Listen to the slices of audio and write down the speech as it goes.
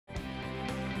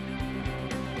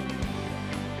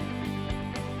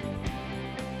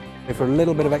For a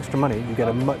little bit of extra money, you get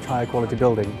a much higher quality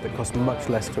building that costs much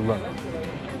less to run.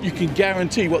 You can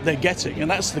guarantee what they're getting,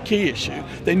 and that's the key issue.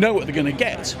 They know what they're going to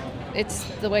get. It's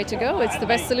the way to go. It's the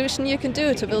best solution you can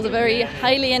do to build a very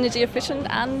highly energy efficient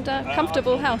and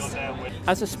comfortable house.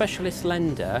 As a specialist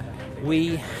lender,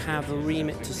 we have a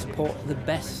remit to support the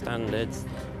best standards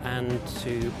and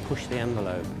to push the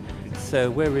envelope. So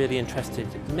we're really interested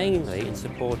mainly in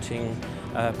supporting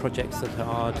projects that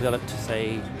are developed to,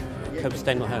 say,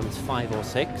 co-sustainable homes 5 or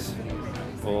 6,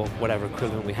 or whatever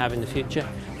equivalent we have in the future,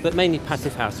 but mainly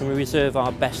passive house, and we reserve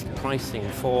our best pricing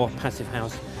for passive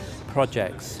house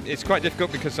projects. It's quite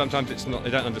difficult because sometimes they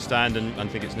don't understand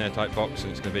and think it's an airtight box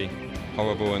and it's going to be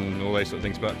horrible and all those sort of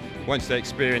things, but once they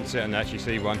experience it and they actually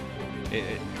see one,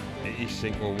 you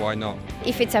think, well, why not?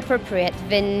 If it's appropriate,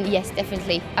 then yes,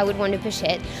 definitely, I would want to push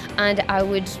it, and I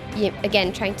would,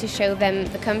 again, trying to show them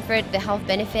the comfort, the health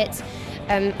benefits,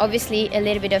 obviously a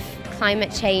little bit of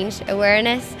climate change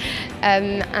awareness,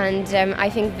 and I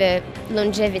think the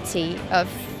longevity of,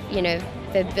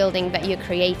 the building that you're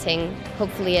creating,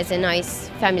 hopefully as a nice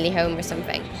family home or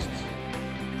something.